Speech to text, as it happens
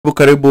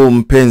Karibu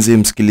mpenzi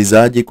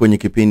msikilizaji kwenye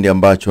kipindi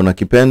ambacho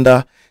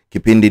nakipenda.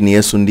 Kipindi ni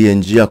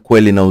Yesundiyenjia,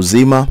 kweli na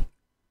uzima,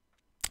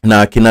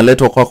 na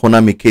kinaletwa kwako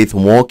nami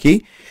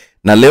Keithmuoki.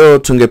 Na leo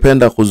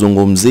tungependa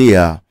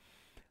kuzungumzia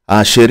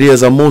sheria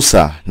za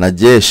Musa. Na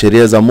je,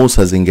 sheria za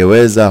Musa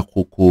zingeweza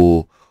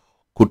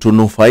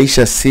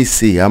kutunufaisha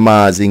sisi,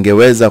 ama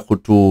zingeweza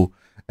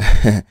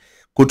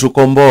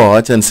kutukomboa?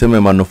 Acha niseme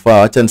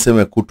manufaa, acha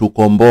niseme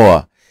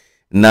kutukomboa.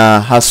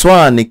 Na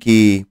haswa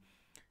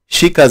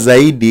shika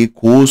zaidi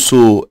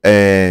kuhusu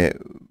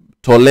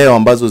toleo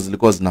ambazo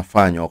zilikuwa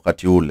zinafanywa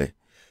wakati ule.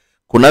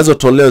 Kunazo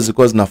toleo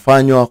zilikuwa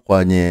zinafanywa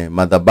kwenye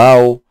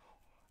madhabahu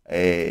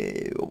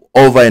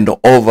over and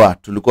over.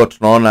 Tulikuwa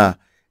tunaona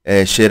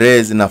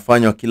sherehe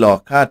zinafanywa kila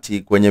wakati.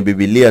 Kwenye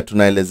Biblia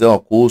tunaelezewa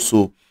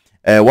kuhusu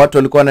watu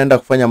walikuwa wanaenda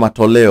kufanya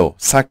matoleo,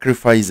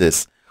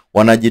 sacrifices.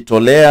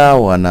 Wanajitolea,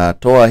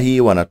 wanatoa hii,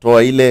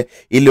 wanatoa ile,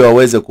 ili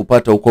waweze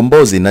kupata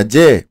ukombozi. Na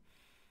je,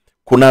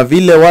 kuna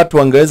vile watu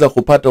wangeweza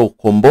kupata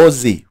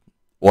ukombozi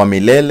wa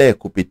milele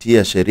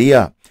kupitia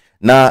sheria?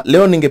 Na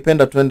leo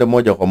ningependa tuende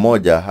moja kwa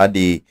moja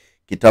hadi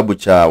kitabu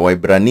cha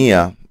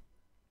Waibrania.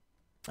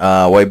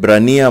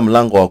 Waibrania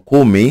mlango wa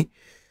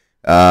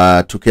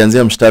 10,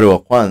 tukianzia mstari wa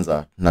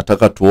 1.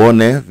 Nataka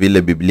tuone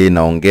vile Biblia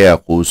inaongea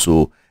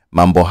kuhusu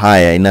mambo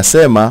haya.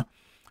 Inasema,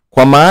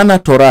 kwa maana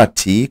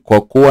torati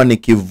kwa kuwa ni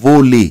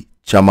kivuli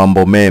cha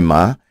mambo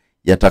mema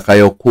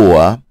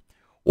yatakayokuwa,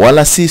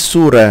 wala si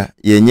sura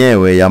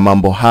yenyewe ya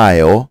mambo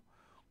hayo,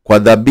 kwa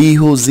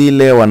dhabihu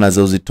zile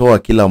wanazozitoa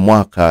kila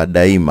mwaka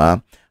daima,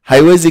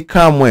 haiwezi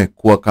kamwe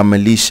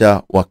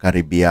kuwakamilisha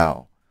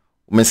wakaribiao.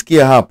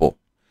 Umesikia hapo?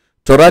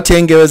 Torati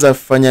haingeweza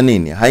kufanya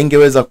nini?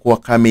 Haingeweza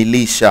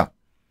kuwakamilisha.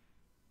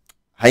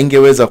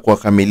 Haingeweza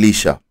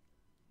kuwakamilisha.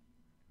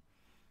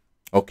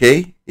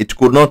 Okay? It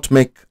could not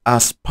make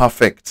us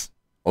perfect.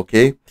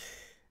 Okay?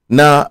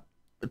 Na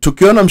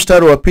tukiona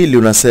mstari wa 2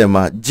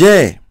 unasema,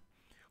 je,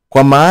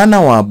 kwa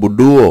maana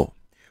waabuduo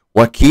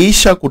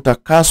wakiisha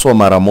kutakaswa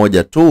mara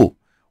moja tu,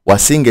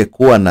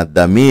 wasingekuwa na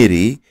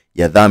dhamiri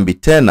ya dhambi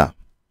tena?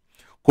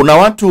 Kuna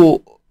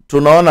watu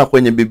tunaona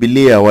kwenye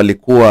Biblia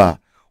walikuwa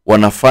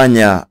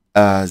wanafanya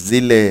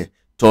zile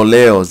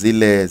toleo,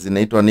 zile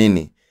zinaitwa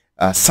nini?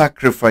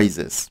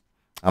 Sacrifices,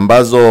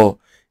 ambazo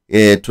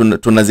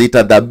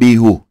tunaziita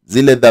dhabihu.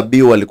 Zile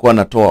dhabihu walikuwa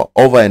wanatoa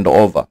over and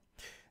over.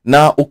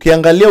 Na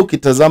ukiangalia,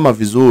 ukitazama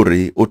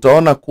vizuri,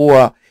 utaona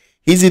kuwa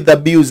hizi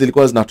dhabihu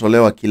zilikuwa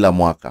zinatolewa kila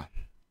mwaka.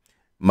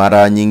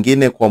 Mara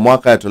nyingine kwa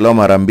mwaka yatolewa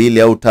mara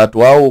 2 au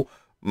 3, au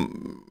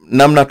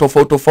namna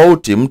tofauti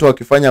tofauti. Mtu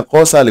akifanya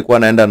kosa alikuwa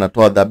anaenda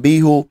anatoa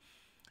dhabihu.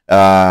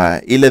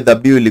 Ile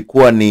dhabihu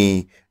ilikuwa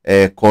ni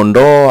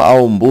kondoo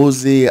au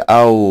mbuzi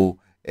au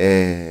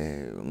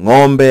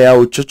ng'ombe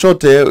au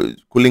chochote,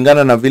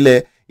 kulingana na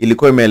vile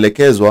ilikuwa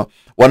imeelekezwa.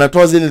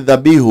 Wanatoa zile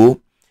dhabihu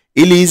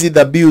ili hizi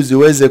dhabihu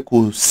ziweze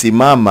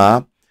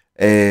kusimama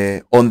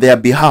on their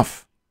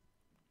behalf.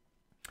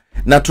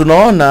 Na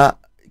tunaona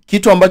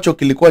kitu ambacho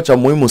kilikuwa cha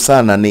muhimu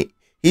sana ni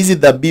hizi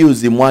dhabihu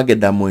zimwage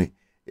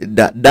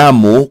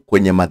damu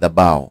kwenye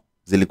madhabahu.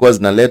 Zilikuwa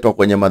zinaletwa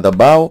kwenye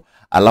madhabahu,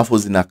 alafu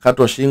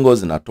zinakatwa shingo,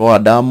 zinatoa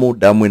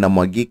damu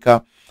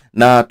inamwagika.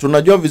 Na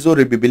tunajua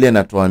vizuri Biblia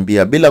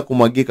inatuambia bila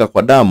kumwagika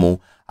kwa damu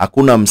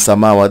hakuna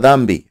msamaha wa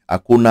dhambi,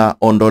 hakuna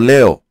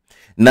ondoleo.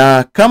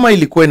 Na kama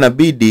ilikuwa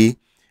inabidi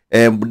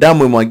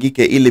damu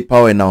imwagike ili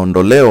pawe na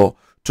ondoleo,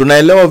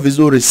 tunaelewa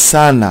vizuri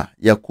sana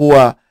ya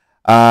kuwa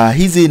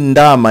hizi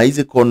ndama,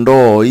 hizi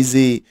kondoo,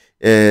 hizi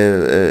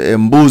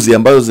mbuzi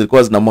ambazo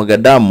zilikuwa zinamwaga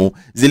damu,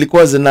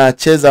 zilikuwa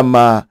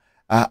zinacheza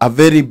a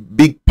very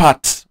big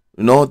part.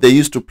 You know, they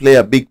used to play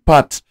a big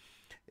part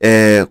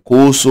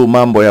kuhusu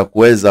mambo ya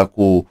kuweza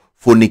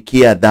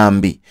kufunikia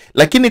dhambi.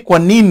 Lakini kwa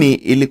nini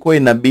ilikuwa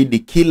inabidi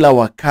kila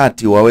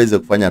wakati waweze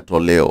kufanya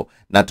toleo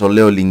na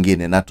toleo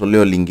lingine na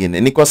toleo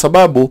lingine? Ni kwa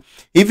sababu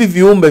hivi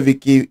viumbe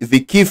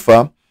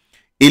vikifa,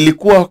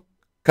 ilikuwa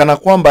kana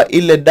kwamba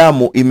ile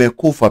damu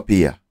imekufa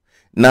pia.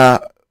 Na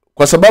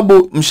kwa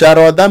sababu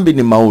mshahara wa dhambi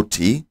ni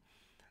mauti,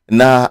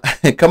 na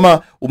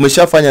kama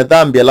umeshafanya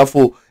dhambi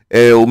alafu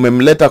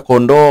umemleta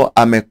kondoo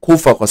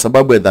amekufa kwa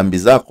sababu ya dhambi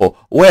zako,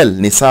 well,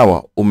 ni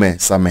sawa,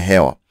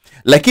 umesamehewa.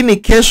 Lakini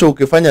kesho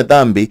ukifanya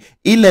dhambi,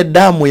 ile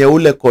damu ya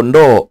ule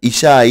kondoo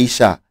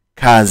ishaisha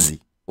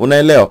kazi.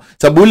 Unaelewa?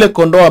 Sababu ule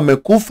kondoo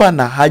amekufa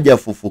na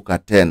hajafufuka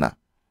tena.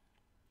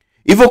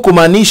 Hivyo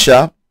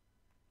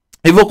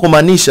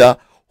kumaanisha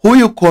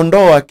huyu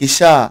kondoo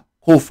akisha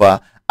kufa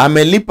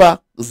amelipa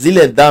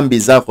zile dhambi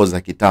zako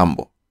za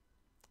kitambo.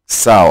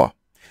 Sawa.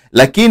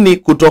 Lakini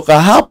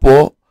kutoka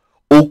hapo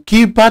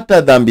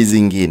ukipata dhambi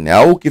zingine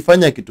au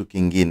ukifanya kitu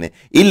kingine,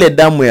 ile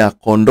damu ya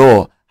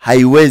kondoo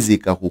haiwezi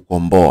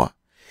kukukomboa.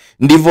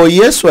 Ndivyo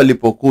Yesu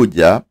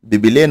alipokuja,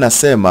 Biblia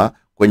inasema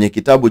kwenye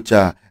kitabu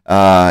cha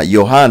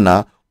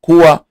Yohana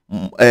kuwa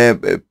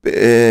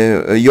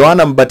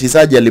Yohana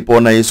Mbatizaji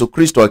alipoona Yesu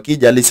Kristo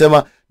akija,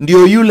 alisema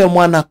ndio yule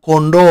mwana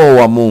kondoo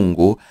wa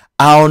Mungu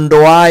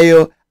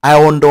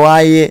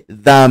aondoaye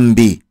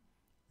dhambi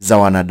za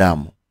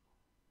wanadamu.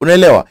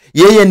 Unaelewa?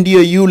 Yeye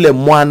ndiyo yule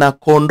mwana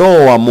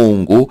kondoo wa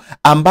Mungu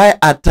ambaye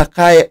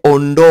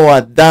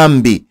atakayeondoa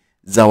dhambi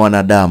za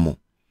wanadamu.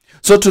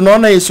 So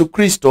tunaona Yesu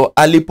Kristo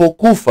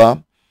alipokufa,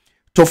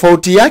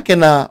 tofauti yake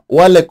na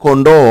wale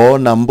kondoo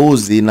na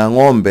mbuzi na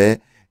ng'ombe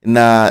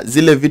na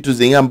zile vitu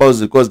zingine ambazo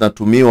zilikuwa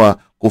zinatumiwa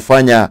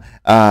kufanya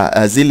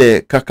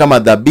zile kama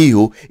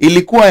dhabihu,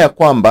 ilikuwa ya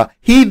kwamba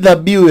hii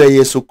dhabihu ya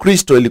Yesu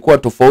Kristo ilikuwa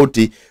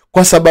tofauti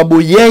kwa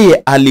sababu yeye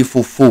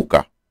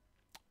alifufuka.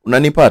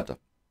 Unanipata?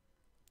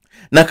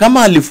 Na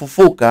kama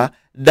alifufuka,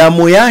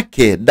 damu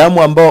yake,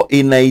 damu ambayo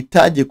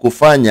inahitaji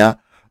kufanya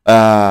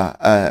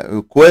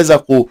kuweza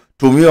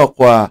kutumiwa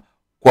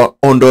kwa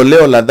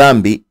ondoleo la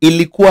dhambi,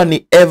 ilikuwa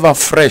ni ever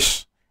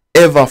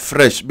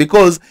fresh,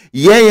 because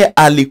yeye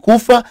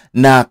alikufa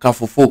na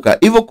akafufuka.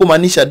 Hivyo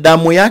kumaanisha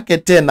damu yake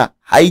tena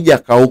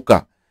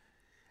haijakauka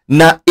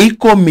na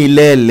iko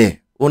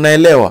milele.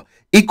 Unaelewa?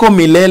 Iko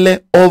milele,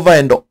 over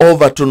and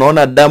over.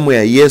 Tunaona damu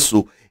ya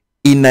Yesu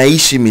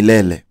inaishi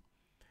milele.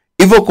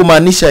 Hivyo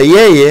kumaanisha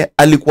yeye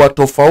alikuwa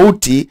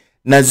tofauti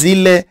na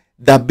zile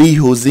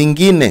dhabihu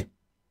zingine.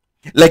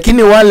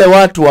 Lakini wale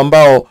watu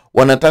ambao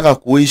wanataka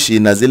kuishi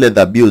na zile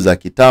dhabihu za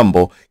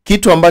kitambo,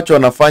 kitu ambacho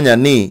wanafanya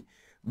ni,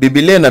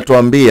 Biblia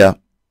inatuambia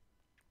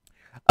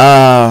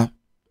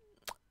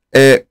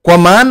kwa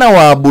maana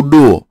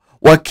waabuduo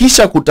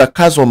wakisha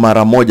kutakazwa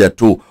mara moja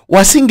tu,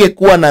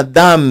 wasingekuwa na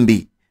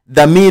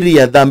dhamiri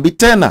ya dhambi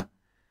tena.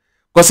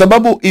 Kwa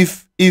sababu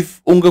if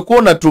ungekuwa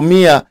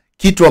unatumia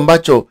kitu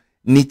ambacho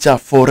ni cha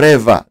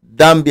forever,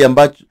 dhambi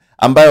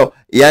ambayo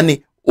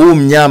yani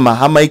mnyama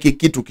ama hiki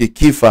kitu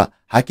kikifa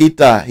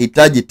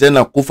hakitahitaji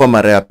tena kufa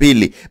mara ya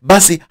pili,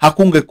 basi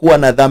hakungekuwa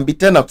na dhambi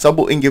tena, kwa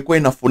sababu ingekuwa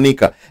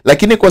inafunika.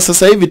 Lakini kwa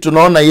sasa hivi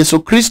tunaona Yesu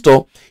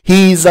Kristo,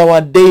 he is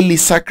our daily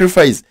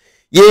sacrifice.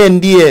 Yeye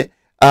ndiye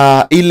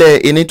ile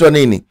inaitwa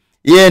nini?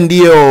 Yeye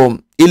ndiyo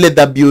ile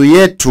dhabihu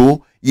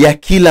yetu ya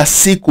kila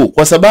siku,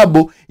 kwa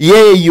sababu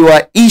yeye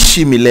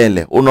yuaishi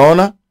milele.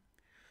 Unaona?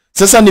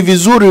 Sasa ni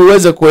vizuri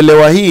uweze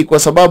kuelewa hii, kwa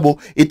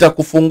sababu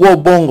itakufungua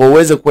ubongo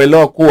uweze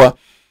kuelewa kuwa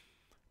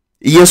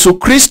Yesu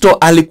Kristo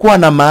alikuwa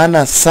na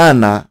maana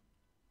sana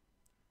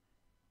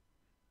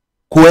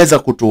kuweza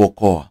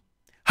kutuokoa.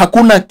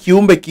 Hakuna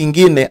kiumbe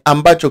kingine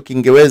ambacho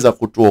kingeweza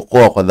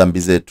kutuokoa kwa dhambi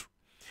zetu,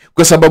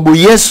 kwa sababu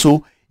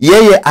Yesu,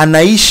 yeye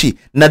anaishi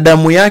na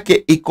damu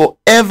yake iko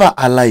ever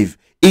alive,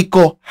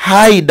 iko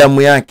hai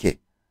damu yake,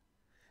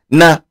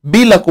 na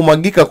bila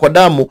kumwagika kwa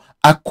damu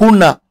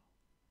hakuna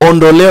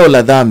ondoleo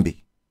la dhambi.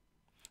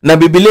 Na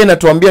Biblia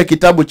inatuambia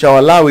kitabu cha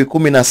Walawi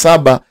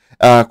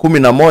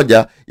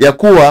 17:11 ya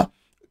kuwa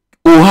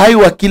uhai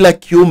wa kila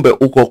kiumbe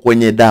uko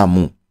kwenye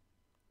damu,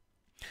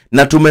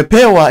 na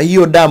tumepewa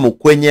hiyo damu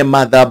kwenye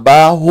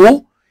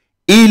madhabahu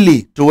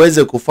ili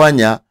tuweze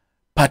kufanya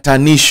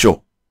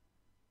patanisho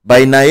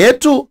baina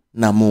yetu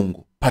na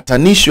Mungu,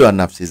 patanisho ya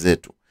nafsi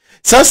zetu.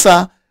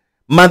 Sasa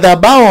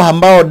madhabahu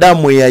ambao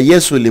damu ya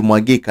Yesu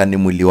ilimwagika ni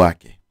mwili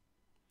wake.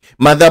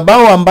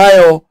 Madhabahu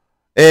ambayo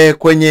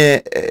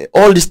kwenye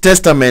Old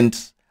Testament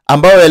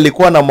ambayo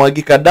yalikuwa na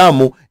mwagika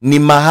damu ni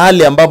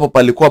mahali ambapo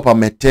palikuwa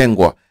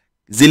pametengwa,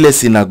 zile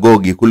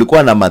sinagogi,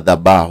 kulikuwa na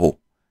madhabahu,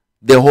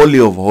 the Holy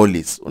of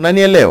Holies.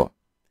 Unanielewa?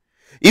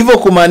 Hivyo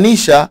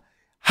kumaanisha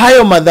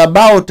hayo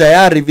madhabahu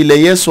tayari,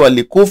 vile Yesu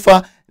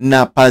alikufa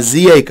na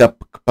pazia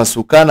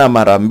ikapasukana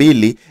mara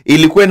mbili,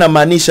 ilikuwa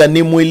inamaanisha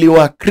ni mwili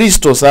wa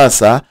Kristo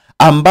sasa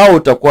ambao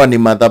utakuwa ni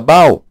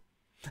madhabahu.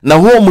 Na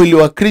huo mwili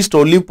wa Kristo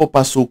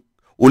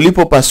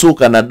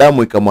ulipopasuka na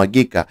damu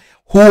ikamwagika,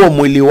 huo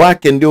mwili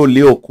wake ndio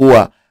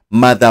uliokuwa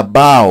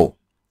madhabahu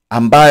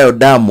ambayo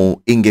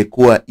damu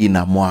ingekuwa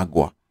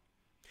inamwagwa.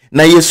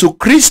 Na Yesu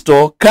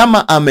Kristo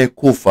kama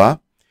amekufa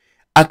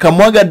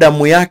akamwaga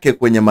damu yake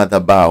kwenye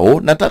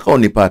madhabahu, nataka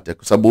unipate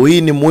kwa sababu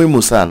hii ni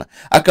muhimu sana.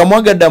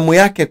 Akamwaga damu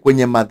yake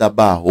kwenye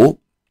madhabahu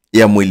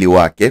ya mwili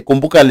wake.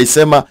 Kumbuka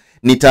alisema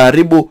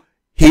nitaharibu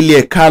hili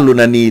hekalu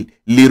na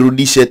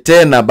nilirudishe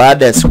tena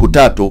baada ya siku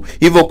 3.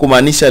 Hivyo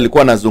kumaanisha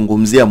alikuwa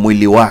anazungumzia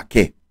mwili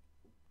wake.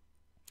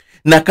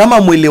 Na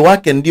kama mwili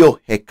wake ndio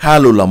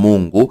hekalu la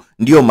Mungu,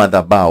 ndio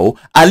madhabahu,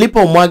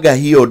 alipomwaga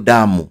hiyo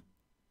damu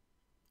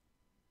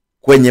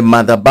kwenye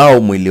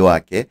madhabahu mwili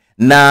wake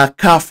na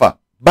akafa,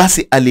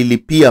 basi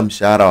alilipia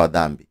mshahara wa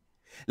dhambi.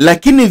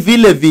 Lakini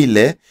vile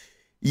vile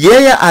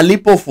yeye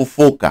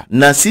alipofufuka,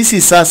 na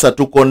sisi sasa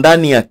tuko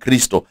ndani ya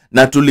Kristo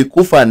na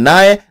tulikufa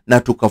naye na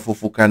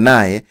tukafufuka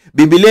naye,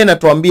 Biblia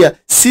inatuambia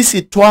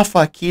sisi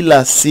twafa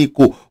kila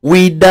siku,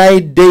 we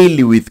die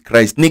daily with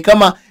Christ. Ni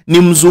kama ni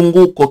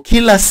mzunguko,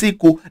 kila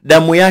siku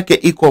damu yake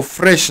iko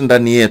fresh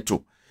ndani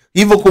yetu.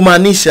 Hivyo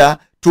kumaanisha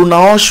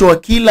tunaoshwa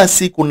kila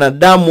siku na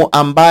damu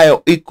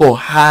ambayo iko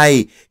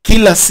hai.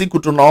 Kila siku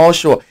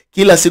tunaoshwa,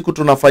 kila siku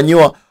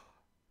tunafanyiwa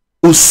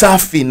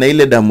usafi na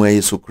ile damu ya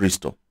Yesu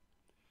Kristo.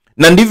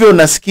 Na ndivyo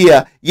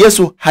unasikia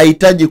Yesu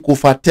hahitaji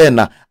kufa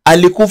tena,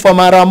 alikufa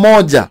mara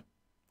moja.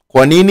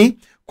 Kwa nini?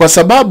 Kwa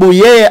sababu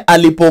yeye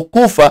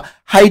alipokufa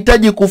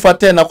hahitaji kufa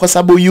tena, kwa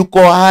sababu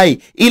yuko hai.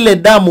 Ile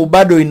damu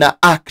bado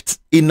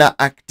ina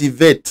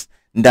activate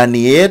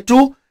ndani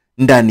yetu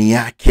ndani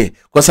yake,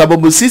 kwa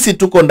sababu sisi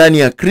tuko ndani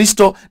ya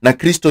Kristo na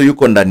Kristo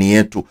yuko ndani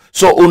yetu.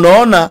 So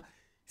unaona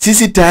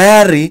sisi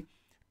tayari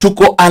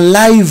tuko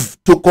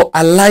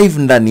alive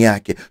ndani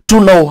yake,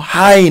 tuna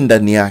uhai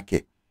ndani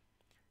yake.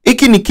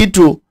 Hiki ni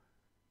kitu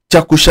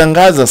cha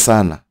kushangaza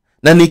sana,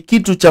 na ni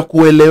kitu cha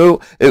kuelewa,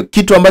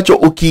 kitu ambacho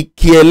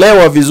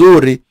ukikielewa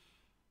vizuri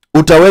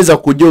utaweza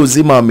kujua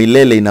uzima wa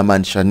milele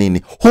inamaanisha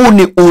nini. Huu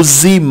ni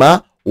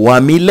uzima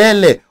wa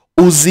milele.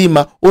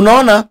 Uzima,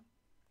 unaona,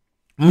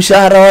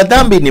 mshahara wa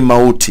dhambi ni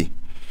mauti.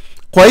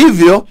 Kwa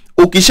hivyo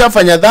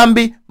ukishafanya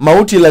dhambi,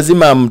 mauti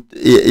lazima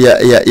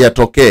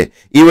yatokee.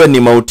 Iwe ni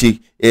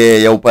mauti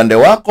ya upande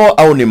wako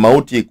au ni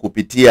mauti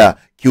kupitia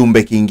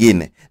kiumbe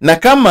kingine. Na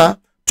kama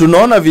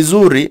tunaona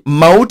vizuri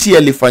mauti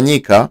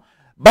yalifanyika,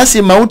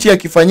 basi mauti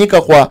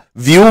yakifanyika kwa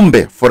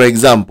viumbe, for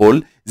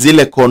example,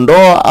 zile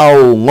kondoo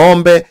au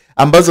ng'ombe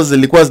ambazo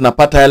zilikuwa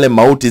zinapata yale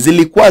mauti,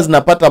 zilikuwa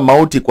zinapata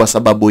mauti kwa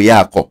sababu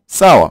yako.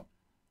 Sawa?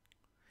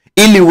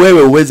 Ili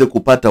wewe uweze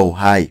kupata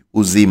uhai,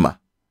 uzima.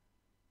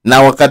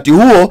 Na wakati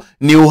huo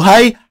ni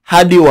uhai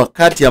hadi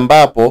wakati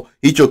ambapo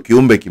hicho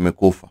kiumbe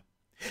kimekufa.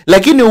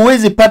 Lakini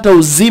huwezi pata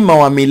uzima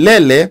wa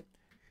milele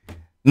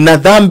na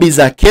dhambi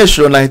za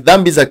kesho na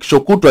dhambi za kesho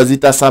kutwa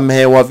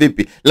zitasamehewa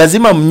vipi?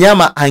 Lazima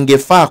mnyama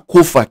angefaa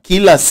kufa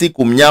kila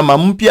siku, mnyama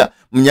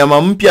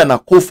mpya na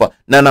kufa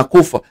na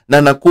nakufa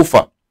na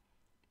nakufa.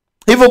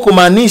 Hivyo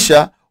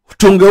kumaanisha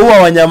tungeua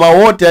wanyama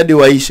wote hadi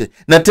waishe.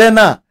 Na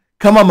tena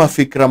kama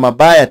mafikra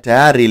mabaya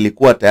tayari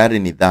ilikuwa tayari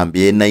ni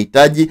dhambi,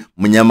 inahitaji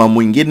mnyama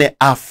mwingine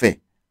afe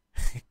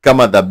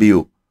kama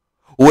dhabihu.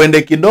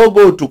 Uende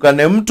kidogo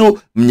utukane mtu,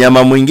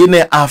 mnyama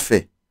mwingine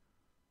afe.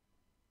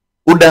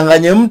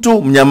 Udanganye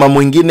mtu, mnyama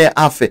mwingine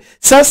afe.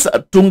 Sasa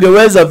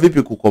tungeweza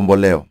vipi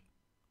kukombolewa?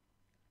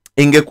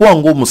 Ingekuwa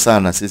ngumu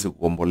sana sisi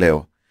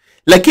kukombolewa.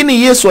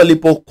 Lakini Yesu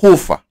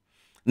alipokufa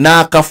na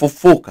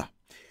akafufuka,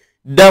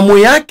 damu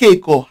yake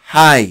iko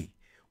hai,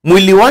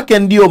 mwili wake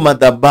ndio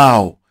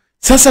madhabahu.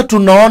 Sasa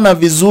tunaona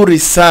vizuri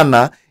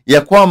sana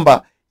ya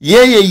kwamba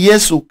yeye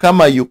Yesu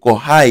kama yuko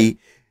hai,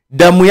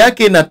 damu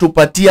yake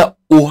inatupatia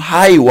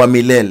uhai wa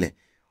milele.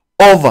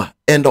 Over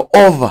and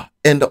over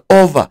and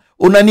over.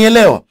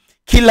 Unanielewa?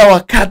 Kila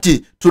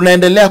wakati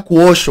tunaendelea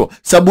kuoshwa,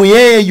 sababu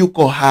yeye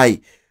yuko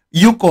hai.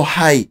 Yuko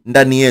hai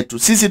ndani yetu.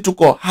 Sisi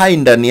tuko hai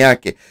ndani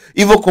yake.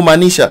 Hivyo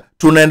kumaanisha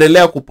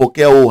tunaendelea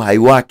kupokea uhai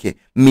wake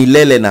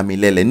milele na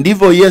milele.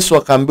 Ndivyo Yesu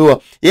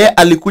akaambiwa, yeye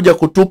alikuja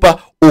kutupa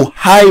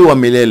uhai wa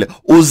milele,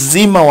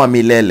 uzima wa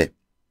milele.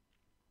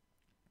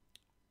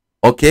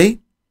 Okay?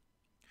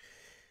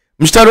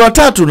 Mstari wa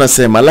 3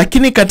 unasema,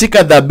 lakini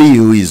katika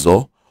dhabihu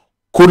hizo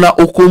kuna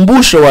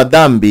ukumbusho wa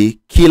dhambi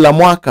kila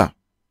mwaka.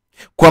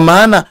 Kwa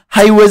maana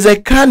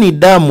haiwezekani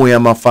damu ya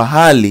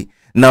mafahali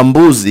na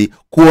mbuzi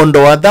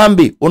kuondoa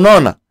dhambi.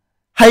 Unaona?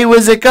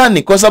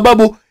 Haiwezekani, kwa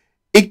sababu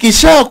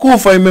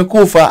ikishakufa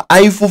imekufa,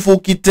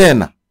 haifufuki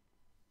tena.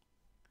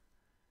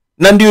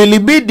 Na ndio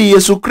ilibidi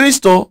Yesu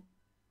Kristo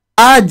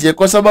aje,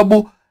 kwa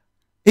sababu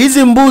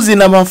hizi mbuzi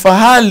na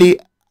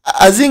mafahali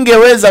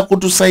hazingeweza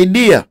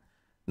kutusaidia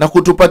na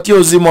kutupatia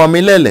uzima wa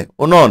milele.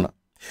 Unaona?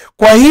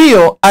 Kwa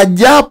hiyo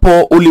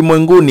ajapo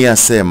ulimwenguni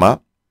asema,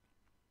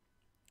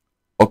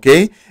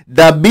 okay,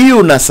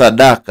 dhabihu na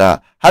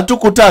sadaka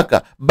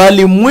hatukutaka,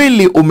 bali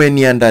mwili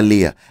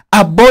umeniandalia.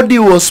 A body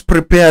was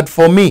prepared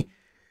for me.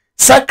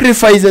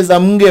 Sacrifices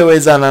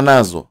hamngewezana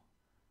nazo.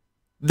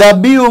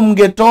 Dhabihu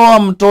mngetoa,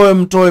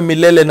 mtoe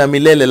milele na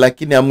milele,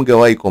 lakini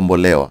hamngewahi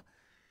kombolewa.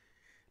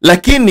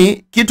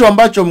 Lakini kitu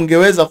ambacho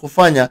mngeweza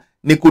kufanya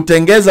ni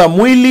kutengeza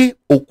mwili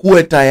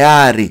ukue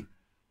tayari.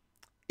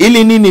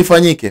 Ili nini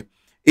ifanyike?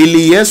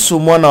 Ili Yesu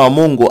mwana wa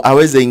Mungu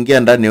aweze ingia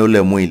ndani ya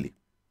ule mwili.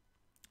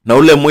 Na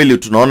ule mwili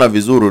tunaona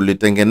vizuri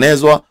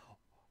ulitengenezwa,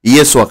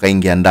 Yesu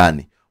akaingia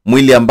ndani.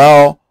 Mwili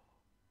ambao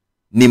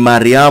ni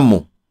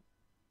Mariamu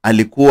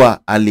alikuwa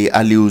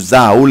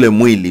aliuzaa ule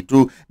mwili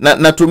tu.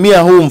 Natumia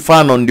huu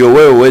mfano ndio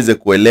wewe uweze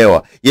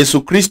kuelewa.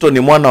 Yesu Kristo ni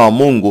mwana wa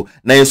Mungu,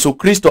 na Yesu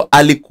Kristo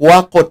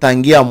alikuwako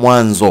tangia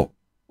mwanzo.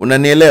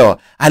 Unanielewa?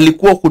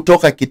 Alikuwa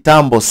kutoka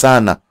kitambo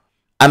sana.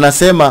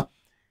 Anasema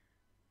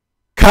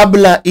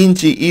kabla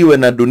nchi iwe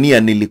na dunia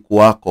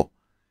nilikuwako.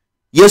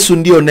 Yesu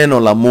ndio neno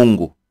la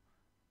Mungu.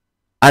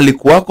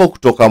 Alikuwako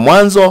kutoka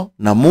mwanzo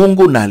na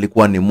Mungu, na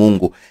alikuwa ni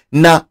Mungu.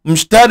 Na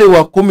mstari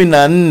wa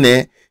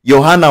 14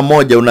 Yohana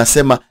 1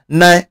 unasema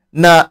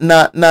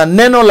na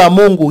neno la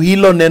Mungu,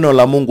 hilo neno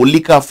la Mungu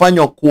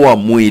likafanywa kuwa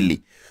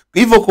mwili.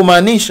 Hivyo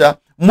kumaanisha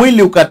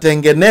mwili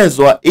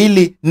ukatengenezwa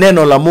ili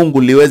neno la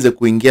Mungu liweze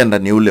kuingia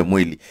ndani ule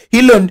mwili.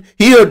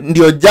 Hiyo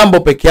ndio jambo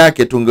peke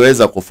yake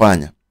tungeweza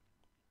kufanya.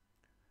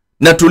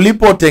 Na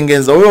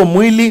tulipotengeneza huo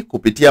mwili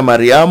kupitia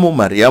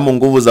Mariamu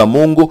nguvu za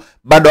Mungu,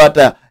 bado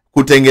hata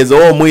kutengeneza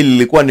huo mwili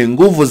ilikuwa ni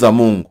nguvu za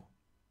Mungu.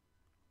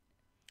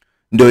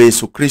 Ndio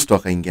Yesu Kristo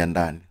akaingia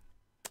ndani.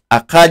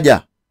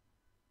 Akaja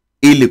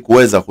ili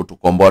kuweza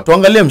kutukomboa.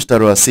 Tuangalie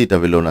mstari wa 6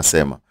 vile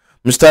unasema.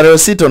 Mstari wa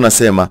 6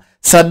 unasema,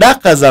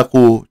 sadaka za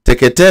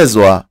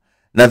kuteketezwa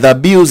na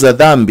dhabihu za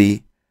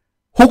dhambi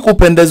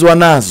hukupendezwa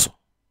nazo.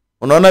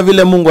 Unaona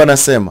vile Mungu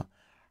anasema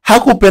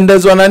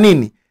hakupendezwa na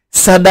nini?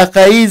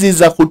 sadaka hizi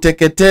za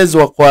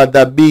kuteketezwa kwa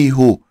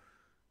dhabihu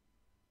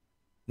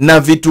na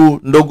vitu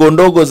ndogo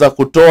ndogo za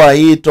kutoa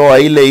hii toa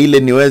ile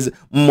niweze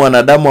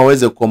mwanadamu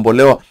aweze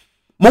kukombolewa,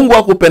 Mungu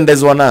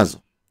hakupendezwa nazo.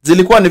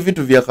 Zilikuwa ni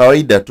vitu vya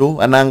kawaida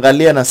tu.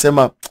 Anaangalia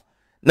anasema,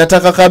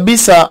 nataka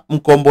kabisa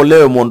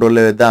mkombolewe,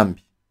 muondolewe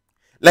dhambi.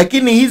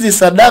 Lakini hizi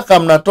sadaka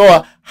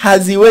mnatoa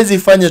haziwezi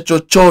fanya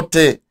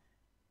chochote.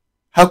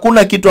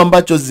 Hakuna kitu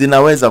ambacho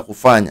zinaweza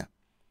kufanya.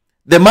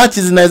 The much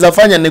zinaweza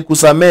fanya ni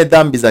kusamehe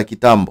dhambi za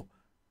kitambo.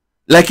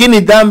 Lakini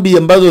dhambi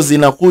ambazo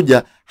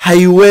zinakuja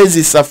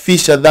haiwezi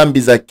safisha dhambi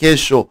za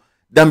kesho,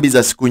 dhambi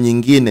za siku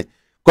nyingine.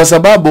 Kwa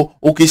sababu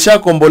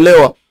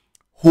ukishakombolewa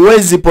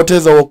huwezi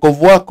poteza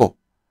wokovu wako.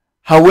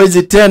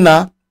 Hawezi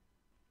tena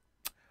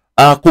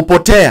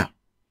kupotea.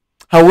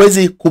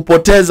 Hawezi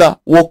kupoteza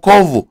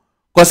wokovu.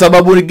 Kwa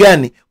sababu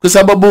gani? Kwa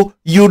sababu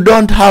you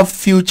don't have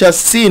future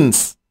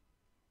sins.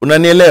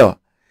 Unanielewa?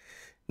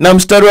 Na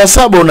mstari wa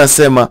 7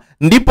 unasema,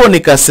 ndipo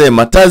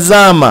nikasema,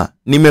 tazama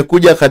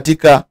nimekuja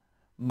katika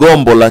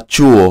gombo la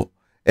chuo.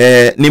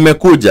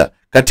 Nimekuja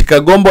katika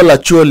gombo la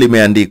chuo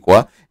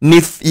limeandikwa,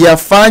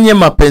 yafanye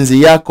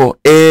mapenzi yako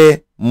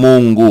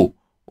Mungu.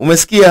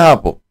 Umesikia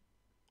hapo?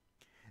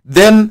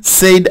 Then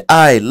said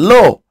I,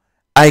 lo,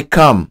 I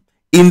come.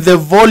 In the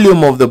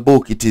volume of the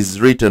book it is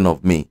written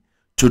of me,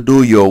 to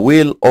do your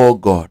will, O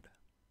God.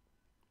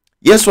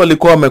 Yesu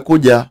alikuwa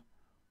amekuja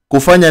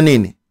kufanya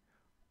nini?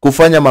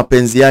 Kufanya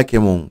mapenzi yake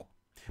Mungu.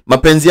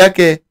 Mapenzi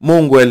yake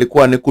Mungu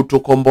yalikuwa ni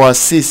kutukomboa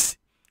sisi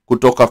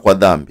kutoka kwa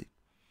dhambi.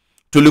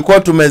 Tulikuwa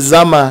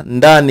tumezama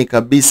ndani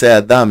kabisa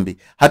ya dhambi,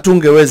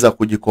 hatungeweza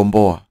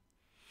kujikomboa.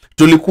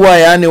 Tulikuwa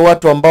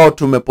watu ambao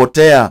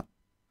tumepotea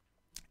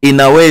in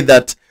a way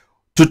that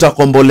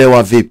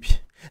tutakombolewa vipi?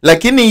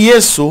 Lakini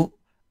Yesu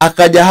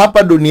akaja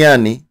hapa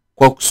duniani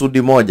kwa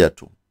kusudi moja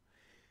tu.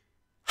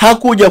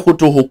 Hakuja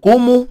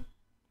kutuhukumu,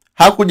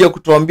 hakuja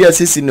kutuambia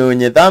sisi ni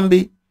wenye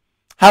dhambi,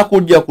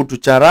 hakuja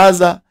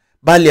kutucharaza,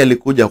 bali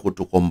alikuja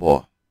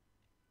kutukomboa.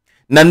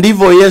 Na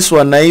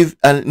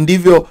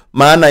ndivyo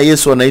maana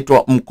Yesu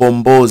anaitwa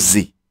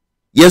mkombozi.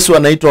 Yesu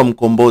anaitwa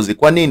mkombozi.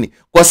 Kwa nini?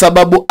 Kwa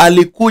sababu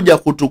alikuja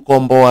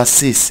kutukomboa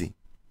sisi.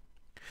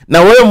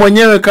 Na wewe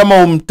mwenyewe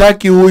kama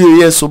umtaki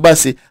huyu Yesu,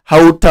 basi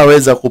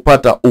hautaweza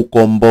kupata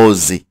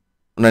ukombozi.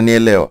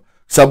 Unanielewa?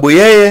 Sababu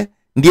yeye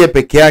ndiye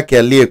peke yake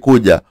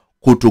aliyekuja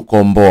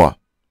kutukomboa.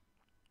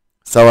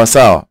 Sawa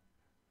sawa.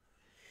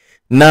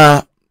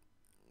 Na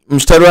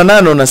mstari wa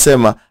 8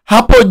 unasema,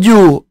 hapo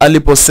juu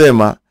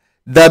aliposema,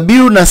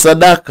 dhabihu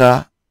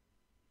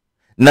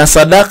na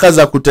sadaka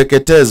za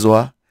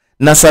kuteketezwa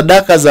na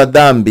sadaka za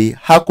dhambi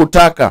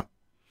hakutaka,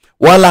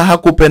 wala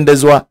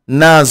hakupendezwa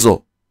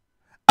nazo,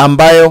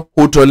 ambayo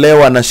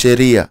hutolewa na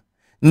sheria.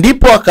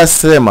 Ndipo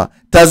akasema,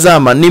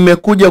 tazama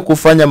nimekuja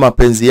kufanya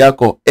mapenzi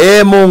yako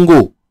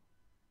Mungu.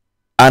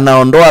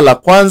 Anaondoa la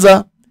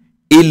kwanza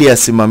ili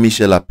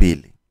asimamishe la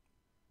pili.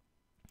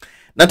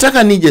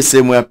 Nataka nije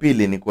sehemu ya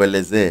pili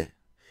nikuelezee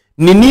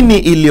ni nini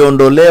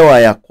iliondolewa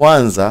ya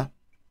kwanza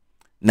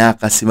na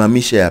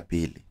akasimamisha ya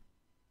pili.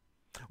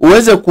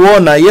 Uweze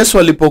kuona Yesu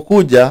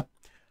alipokuja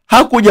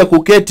hakuja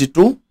kuketi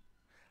tu,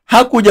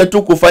 hakuja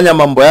tu kufanya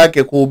mambo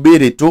yake,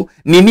 kuhubiri tu.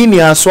 Ni nini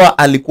haswa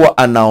alikuwa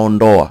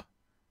anaondoa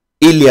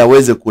ili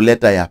aweze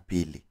kuleta ya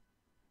pili?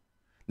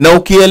 Na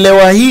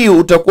ukielewa hii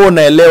utakuwa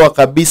unaelewa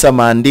kabisa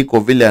maandiko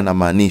vile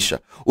yanamaanisha.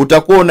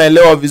 Utakuwa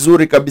unaelewa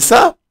vizuri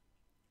kabisa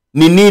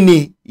ni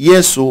nini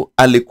Yesu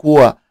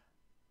alikuwa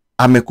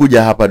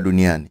amekuja hapa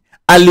duniani.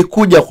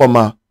 Alikuja kwa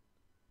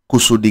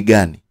makusudi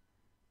gani?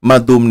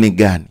 Madhumuni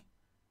gani?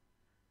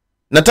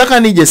 Nataka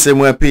nije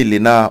sehemu ya pili,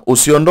 na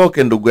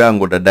usiondoke ndugu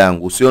yangu,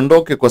 dadangu,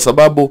 usiondoke, kwa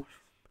sababu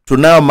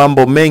tunayo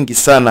mambo mengi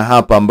sana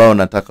hapa ambayo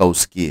nataka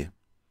usikie.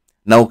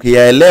 Na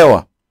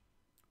ukiyaelewa,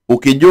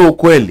 ukijua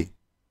ukweli,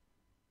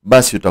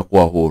 basi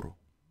utakuwa huru.